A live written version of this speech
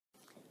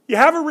you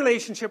have a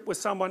relationship with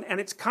someone and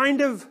it's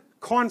kind of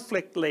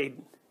conflict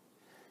laden,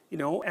 you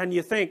know, and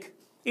you think,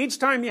 each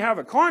time you have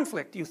a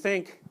conflict, you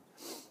think,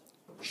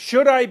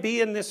 should I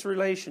be in this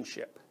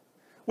relationship?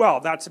 Well,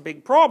 that's a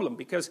big problem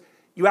because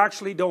you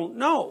actually don't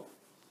know.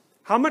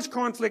 How much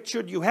conflict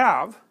should you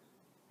have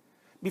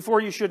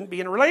before you shouldn't be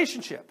in a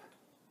relationship?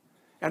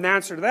 And the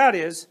answer to that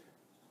is,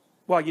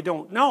 well, you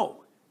don't know.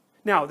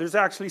 Now, there's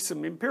actually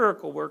some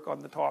empirical work on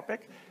the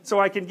topic, so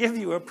I can give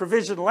you a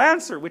provisional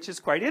answer, which is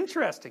quite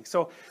interesting.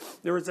 So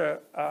there was a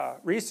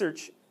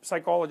research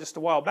psychologist a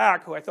while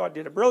back who I thought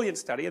did a brilliant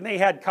study, and they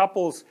had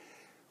couples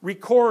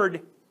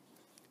record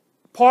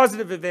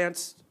positive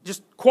events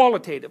just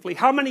qualitatively.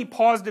 How many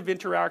positive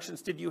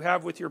interactions did you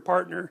have with your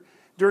partner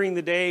during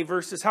the day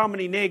versus how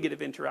many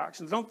negative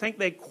interactions? I don't think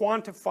they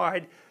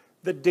quantified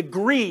the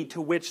degree to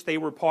which they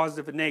were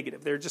positive and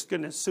negative. They're just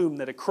going to assume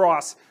that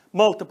across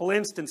multiple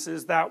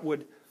instances that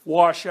would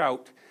wash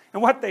out.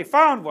 And what they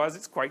found was,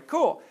 it's quite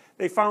cool,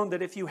 they found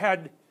that if you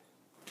had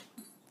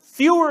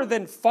fewer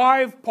than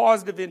 5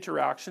 positive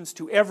interactions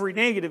to every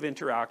negative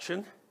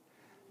interaction,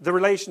 the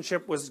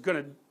relationship was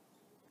going to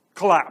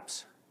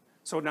collapse.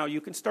 So now you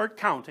can start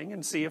counting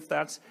and see if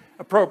that's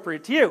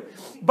appropriate to you.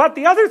 But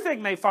the other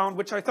thing they found,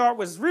 which I thought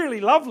was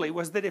really lovely,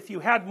 was that if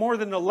you had more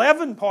than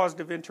 11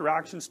 positive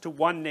interactions to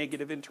 1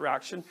 negative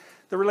interaction,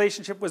 the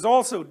relationship was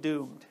also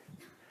doomed.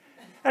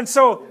 And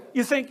so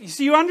you think,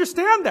 so you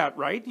understand that,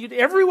 right?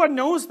 Everyone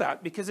knows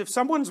that, because if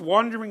someone's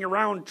wandering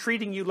around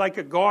treating you like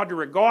a god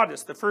or a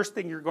goddess, the first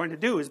thing you're going to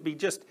do is be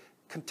just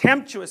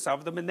contemptuous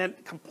of them and then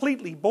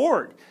completely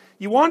bored.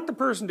 You want the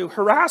person to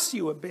harass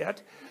you a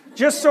bit,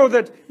 just so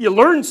that you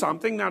learn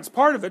something, that's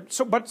part of it.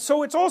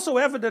 So it's also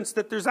evidence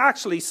that there's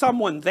actually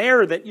someone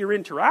there that you're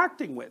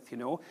interacting with, you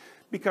know.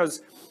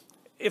 Because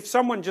if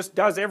someone just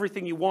does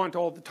everything you want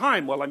all the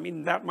time, well, I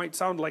mean, that might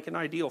sound like an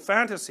ideal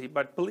fantasy,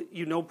 but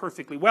you know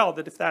perfectly well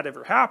that if that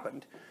ever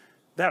happened,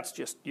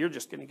 you're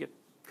just going to get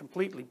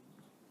completely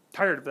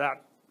tired of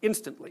that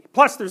instantly.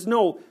 Plus, there's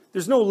no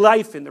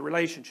life in the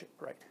relationship,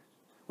 right?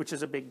 Which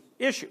is a big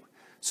issue.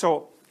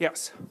 So,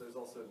 yes? There's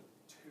also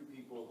two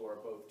people who are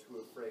both too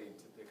afraid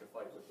to pick a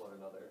fight with one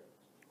another.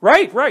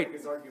 Right, right.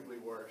 It's arguably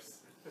worse.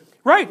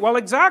 Right, well,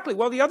 exactly.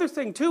 Well, the other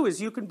thing, too,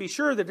 is you can be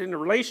sure that in a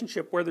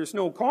relationship where there's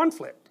no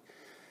conflict,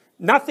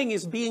 nothing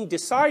is being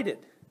decided.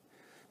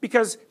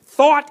 Because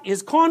thought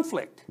is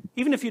conflict,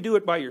 even if you do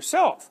it by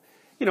yourself.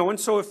 You know, and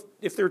so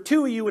if there are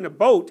 2 of you in a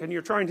boat and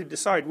you're trying to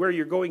decide where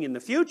you're going in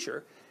the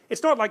future,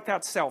 it's not like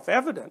that's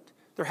self-evident.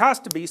 There has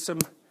to be some...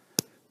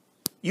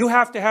 You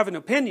have to have an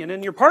opinion,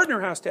 and your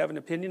partner has to have an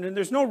opinion, and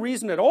there's no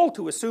reason at all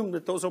to assume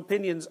that those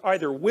opinions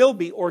either will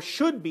be or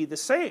should be the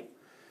same.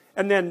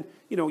 And then,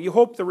 you know, you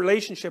hope the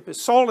relationship is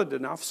solid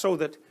enough so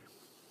that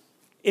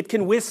it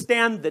can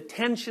withstand the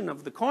tension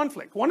of the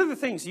conflict. One of the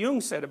things Jung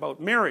said about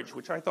marriage,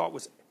 which I thought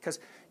was, because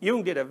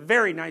Jung did a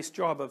very nice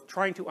job of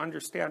trying to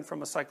understand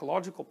from a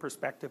psychological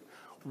perspective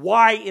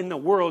why in the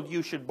world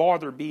you should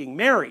bother being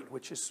married,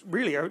 which is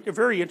really a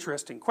very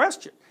interesting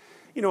question.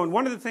 You know, and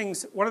one of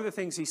the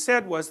things he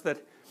said was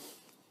that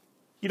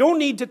you don't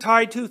need to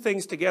tie 2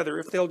 things together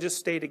if they'll just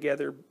stay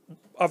together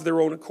of their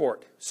own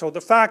accord. So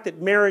the fact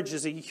that marriage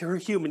is a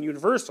human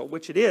universal,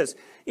 which it is,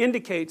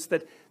 indicates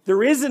that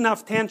there is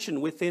enough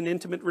tension within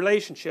intimate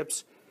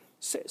relationships,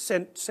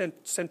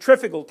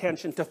 centrifugal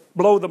tension, to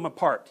blow them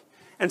apart.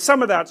 And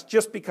some of that's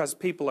just because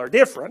people are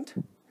different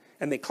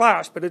and they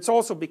clash, but it's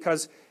also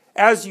because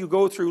as you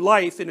go through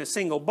life in a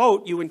single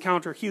boat, you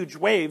encounter huge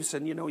waves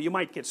and, you know, you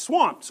might get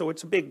swamped, so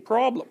it's a big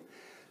problem.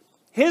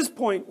 His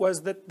point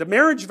was that the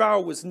marriage vow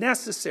was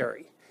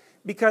necessary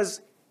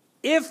because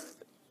if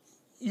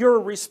your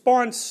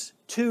response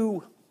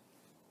to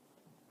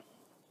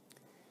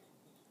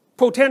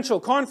potential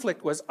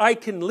conflict was, I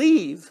can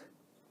leave,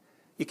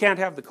 you can't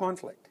have the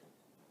conflict.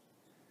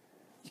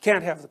 You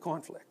can't have the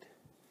conflict.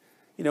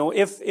 You know,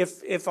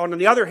 if on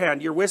the other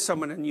hand, you're with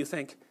someone and you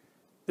think,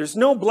 there's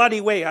no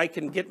bloody way I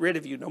can get rid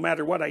of you no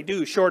matter what I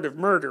do short of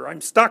murder.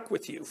 I'm stuck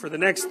with you for the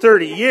next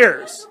 30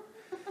 years.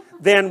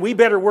 Then we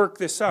better work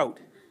this out.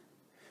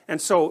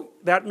 And so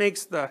that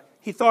makes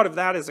he thought of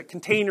that as a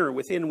container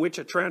within which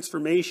a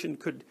transformation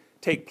could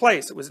take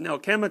place. It was an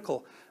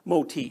alchemical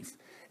motif.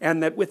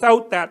 And that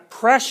without that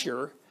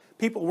pressure,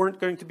 people weren't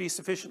going to be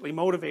sufficiently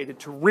motivated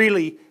to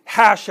really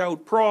hash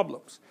out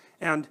problems.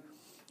 And,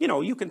 you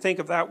know, you can think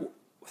of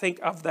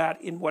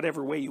that in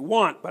whatever way you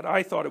want, but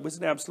I thought it was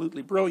an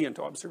absolutely brilliant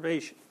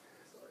observation.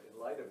 Sorry,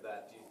 in light of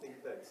that, do you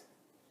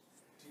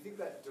think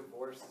that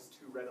divorce is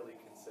too readily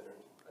considered?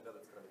 I know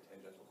that's kind of a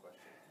tangential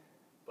question,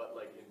 but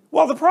like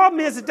well, the problem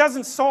is it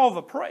doesn't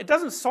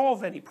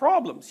solve any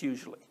problems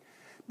usually,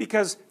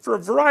 because for a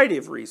variety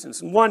of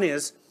reasons. And one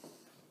is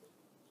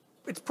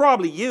it's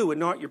probably you and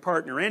not your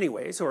partner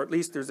anyways, or at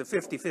least there's a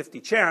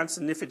 50-50 chance,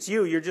 and if it's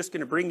you, you're just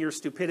going to bring your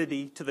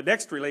stupidity to the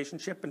next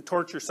relationship and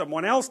torture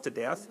someone else to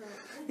death.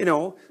 You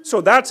know,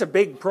 so that's a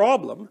big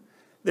problem.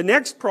 The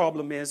next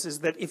problem is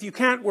that if you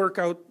can't work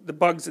out the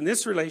bugs in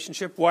this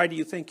relationship, why do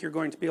you think you're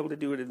going to be able to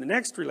do it in the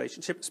next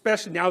relationship,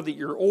 especially now that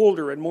you're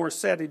older and more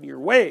set in your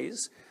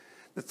ways?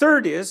 The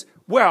third is,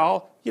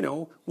 well, you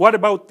know, what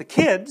about the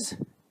kids?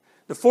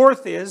 The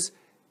fourth is,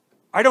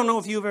 I don't know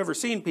if you've ever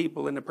seen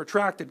people in a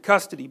protracted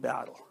custody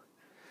battle.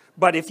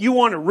 But if you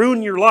want to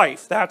ruin your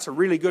life, that's a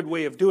really good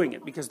way of doing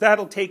it, because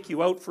that'll take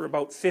you out for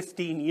about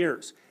 15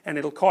 years, and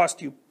it'll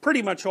cost you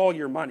pretty much all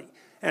your money,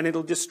 and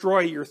it'll destroy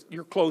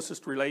your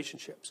closest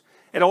relationships.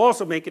 It'll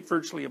also make it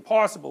virtually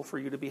impossible for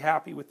you to be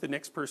happy with the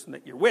next person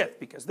that you're with,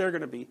 because they're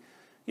going to be,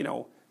 you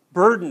know,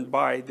 burdened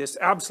by this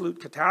absolute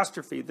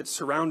catastrophe that's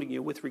surrounding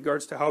you with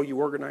regards to how you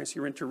organize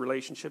your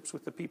interrelationships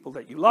with the people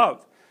that you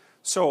love.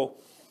 So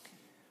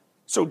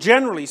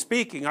generally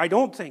speaking, I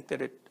don't think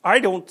that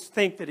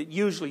it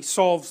usually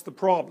solves the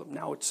problem.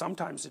 Now,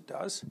 sometimes it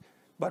does,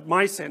 but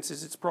my sense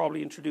is it's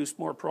probably introduced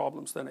more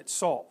problems than it's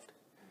solved.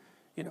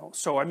 You know,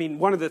 so I mean,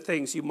 one of the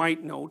things you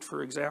might note,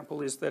 for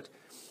example, is that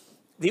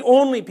the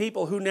only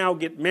people who now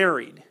get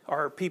married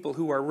are people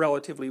who are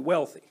relatively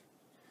wealthy.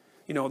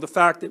 You know, the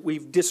fact that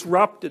we've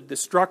disrupted the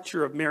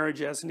structure of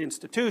marriage as an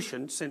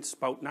institution since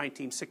about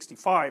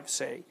 1965,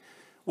 say,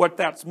 what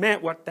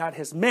that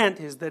has meant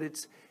is that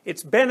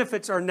its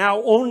benefits are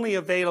now only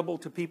available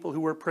to people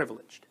who are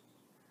privileged.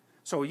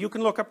 So you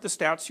can look up the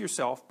stats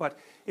yourself, but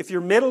if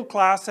you're middle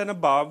class and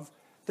above,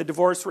 the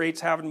divorce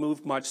rates haven't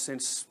moved much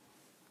since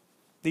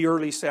the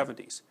early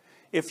 70s.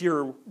 If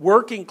you're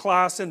working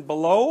class and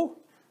below,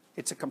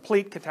 it's a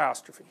complete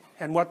catastrophe.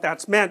 And what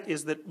that's meant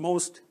is that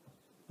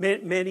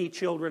many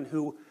children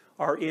who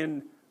are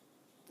in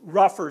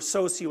rougher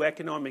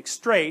socioeconomic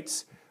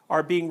straits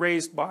are being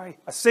raised by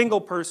a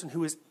single person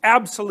who is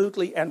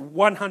absolutely and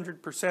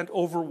 100%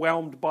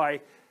 overwhelmed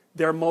by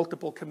their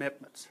multiple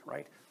commitments,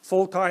 right?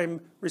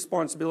 Full-time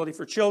responsibility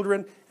for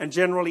children, and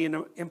generally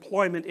in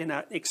employment in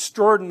an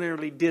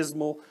extraordinarily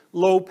dismal,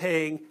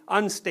 low-paying,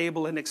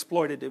 unstable, and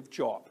exploitative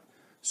job.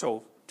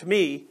 So, to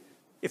me,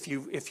 if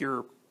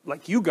you're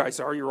like you guys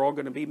are, you're all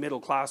going to be middle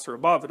class or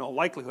above in all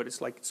likelihood.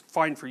 It's like, it's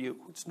fine for you.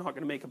 It's not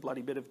going to make a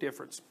bloody bit of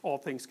difference, all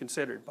things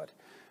considered. But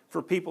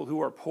for people who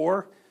are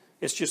poor,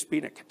 it's just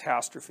been a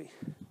catastrophe.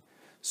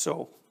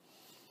 So,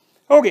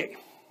 okay.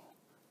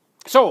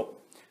 So,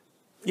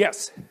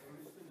 yes.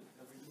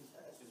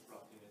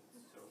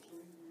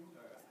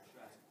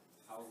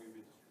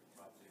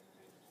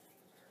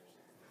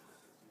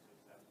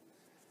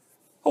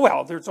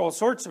 Well, there's all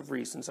sorts of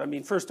reasons. I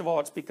mean, first of all,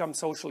 it's become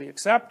socially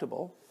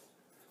acceptable,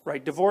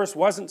 right? Divorce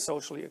wasn't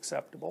socially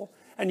acceptable.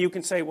 And you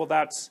can say, well,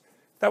 that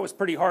was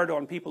pretty hard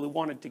on people who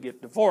wanted to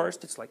get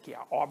divorced. It's like, yeah,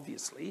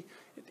 obviously.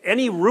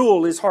 Any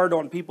rule is hard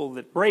on people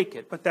that break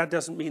it, but that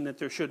doesn't mean that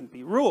there shouldn't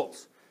be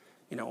rules.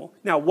 You know?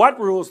 Now, what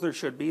rules there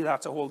should be,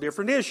 that's a whole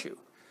different issue.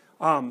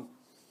 Out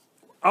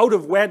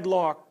of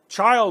wedlock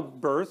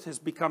childbirth has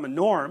become a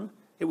norm.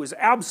 It was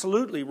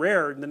absolutely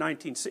rare in the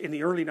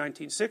early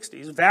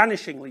 1960s,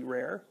 vanishingly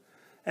rare,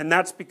 and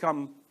that's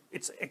become,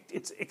 it's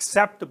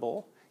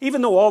acceptable,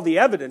 even though all the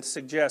evidence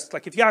suggests,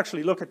 like if you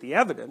actually look at the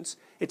evidence,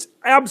 it's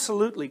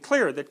absolutely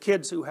clear that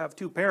kids who have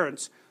two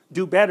parents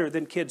do better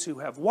than kids who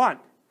have one.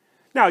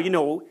 Now, you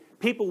know,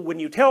 people, when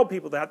you tell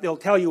people that, they'll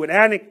tell you an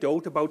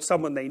anecdote about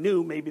someone they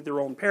knew, maybe their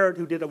own parent,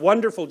 who did a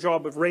wonderful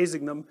job of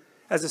raising them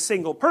as a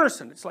single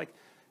person. It's like,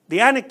 the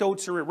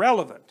anecdotes are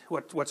irrelevant.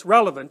 What's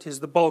relevant is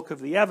the bulk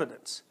of the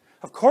evidence.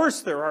 Of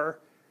course there are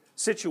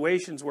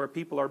situations where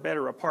people are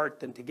better apart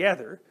than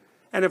together,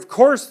 and of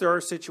course there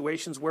are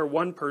situations where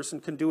one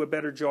person can do a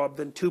better job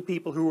than two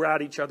people who are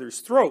at each other's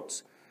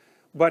throats.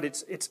 But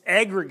it's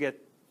aggregate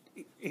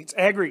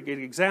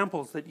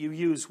examples that you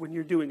use when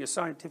you're doing a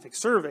scientific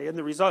survey, and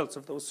the results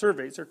of those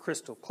surveys are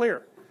crystal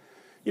clear.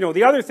 You know,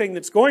 the other thing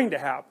that's going to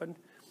happen,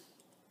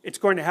 it's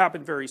going to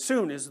happen very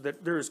soon, is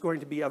that there's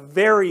going to be a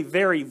very,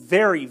 very,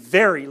 very,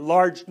 very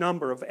large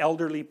number of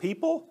elderly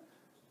people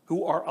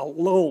who are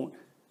alone.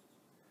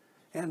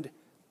 And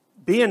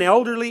being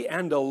elderly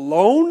and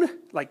alone,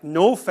 like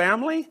no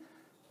family,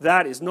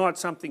 that is not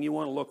something you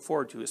want to look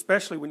forward to,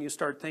 especially when you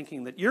start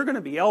thinking that you're going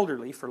to be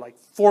elderly for like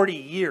 40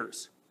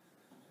 years.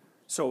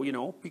 So, you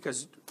know,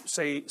 because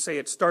say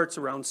it starts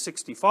around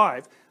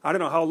 65, I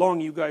don't know how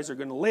long you guys are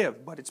going to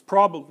live, but it's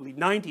probably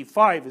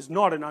 95 is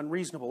not an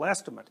unreasonable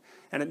estimate,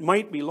 and it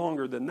might be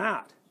longer than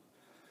that.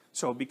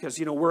 So, because,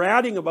 you know, we're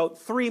adding about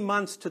 3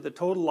 months to the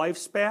total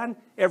lifespan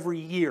every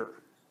year.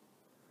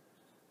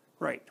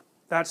 Right.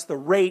 That's the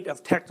rate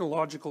of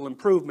technological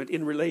improvement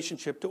in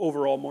relationship to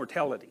overall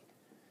mortality.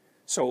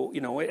 So,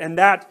 you know, and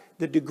that,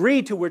 the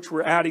degree to which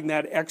we're adding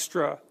that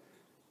extra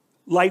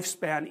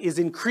lifespan is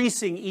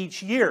increasing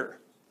each year.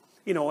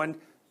 You know, and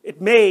it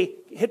may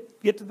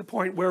get to the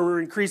point where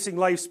we're increasing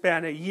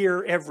lifespan a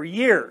year every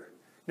year.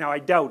 Now, I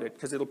doubt it,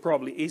 because it'll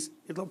probably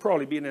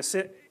be an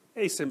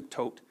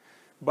asymptote.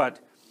 But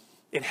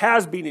it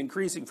has been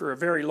increasing for a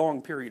very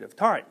long period of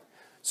time.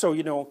 So,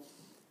 you know,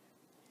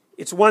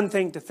 it's one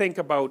thing to think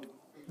about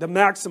the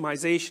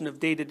maximization of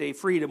day-to-day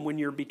freedom when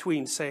you're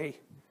between, say,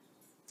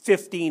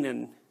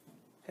 15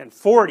 and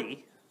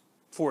 40,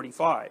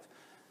 45.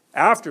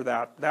 After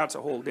that, that's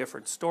a whole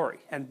different story.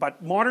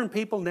 But modern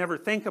people never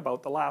think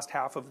about the last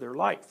half of their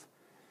life.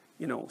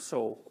 You know,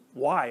 so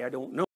why? I don't know.